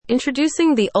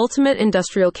Introducing the ultimate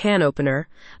industrial can opener,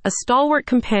 a stalwart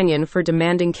companion for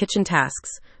demanding kitchen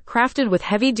tasks, crafted with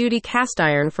heavy-duty cast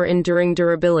iron for enduring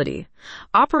durability.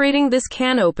 Operating this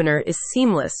can opener is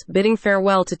seamless, bidding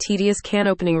farewell to tedious can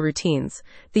opening routines.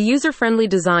 The user-friendly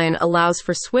design allows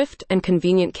for swift and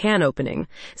convenient can opening.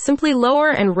 Simply lower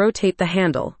and rotate the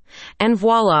handle. And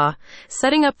voila!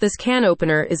 Setting up this can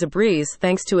opener is a breeze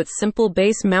thanks to its simple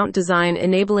base mount design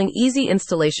enabling easy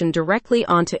installation directly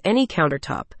onto any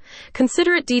countertop.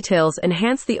 Considerate details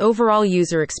enhance the overall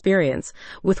user experience,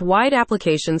 with wide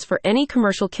applications for any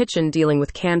commercial kitchen dealing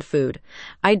with canned food.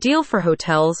 Ideal for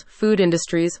hotels, food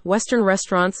industries, Western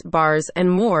restaurants, bars,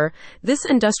 and more, this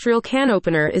industrial can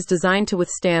opener is designed to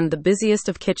withstand the busiest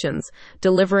of kitchens,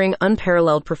 delivering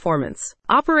unparalleled performance.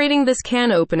 Operating this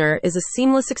can opener is a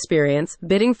seamless experience,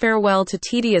 bidding farewell to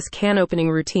tedious can opening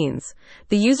routines.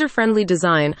 The user-friendly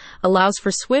design allows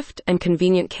for swift and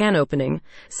convenient can opening.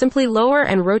 Simply lower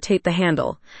and rotate the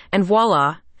handle, and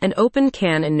voila! An open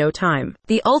can in no time.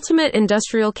 The ultimate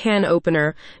industrial can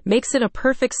opener makes it a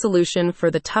perfect solution for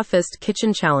the toughest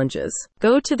kitchen challenges.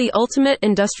 Go to the ultimate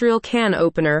industrial can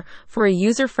opener for a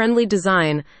user-friendly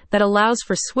design that allows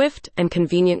for swift and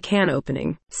convenient can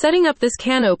opening. Setting up this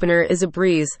can opener is a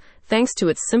breeze, thanks to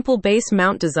its simple base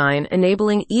mount design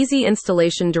enabling easy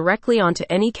installation directly onto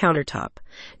any countertop.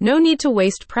 No need to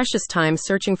waste precious time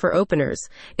searching for openers.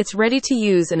 It's ready to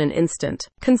use in an instant.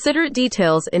 Considerate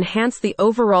details enhance the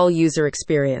overall user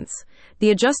experience.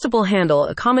 The adjustable handle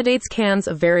accommodates cans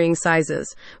of varying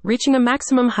sizes, reaching a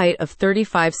maximum height of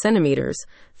 35 centimeters,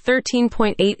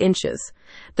 13.8 inches.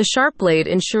 The sharp blade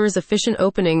ensures efficient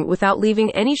opening without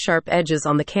leaving any sharp edges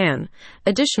on the can.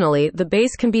 Additionally, the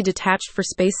base can be detached for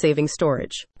space-saving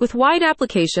storage. With wide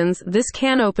applications, this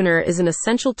can opener is an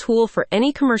essential tool for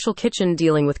any commercial kitchen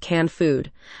dealing with canned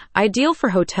food. Ideal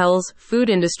for hotels, food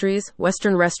industries,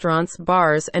 Western restaurants,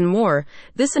 bars, and more,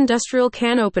 this industrial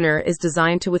can opener is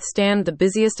designed to withstand the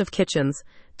busiest of kitchens,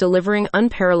 delivering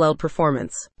unparalleled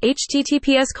performance.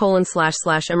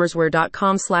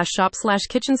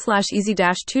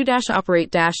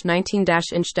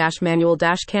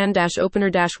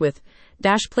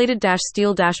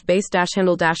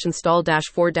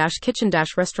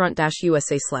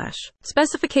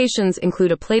 Specifications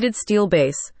include a plated steel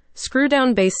base,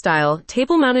 screw-down base style,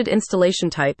 table-mounted installation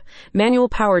type, manual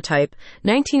power type,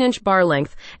 19-inch bar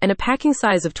length, and a packing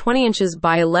size of 20 inches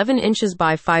by 11 inches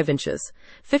by 5 inches,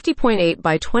 50.8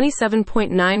 by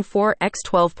 27.94 x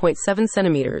 12.7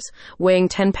 centimeters, weighing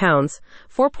 10 pounds,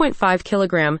 4.5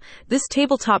 kilogram. This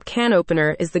tabletop can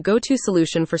opener is the go-to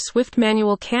solution for swift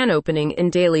manual can opening in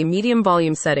daily medium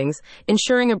volume settings,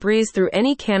 ensuring a breeze through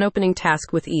any can opening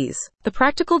task with ease. The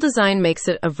practical design makes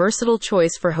it a versatile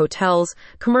choice for hotels,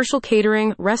 commercial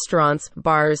catering, restaurants,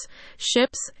 bars,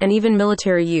 ships, and even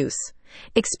military use.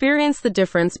 Experience the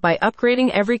difference by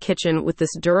upgrading every kitchen with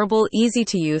this durable,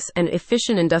 easy-to-use, and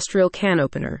efficient industrial can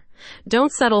opener.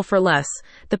 Don't settle for less.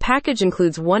 The package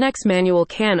includes 1x manual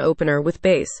can opener with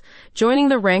base, joining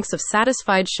the ranks of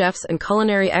satisfied chefs and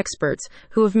culinary experts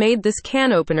who have made this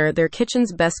can opener their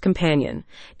kitchen's best companion.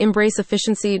 Embrace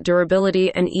efficiency,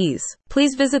 durability, and ease.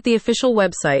 Please visit the official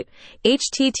website,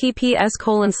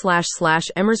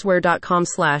 https://emersware.com/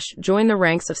 join the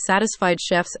ranks of satisfied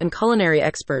chefs and culinary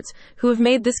experts who have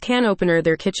made this can opener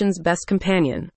their kitchen's best companion.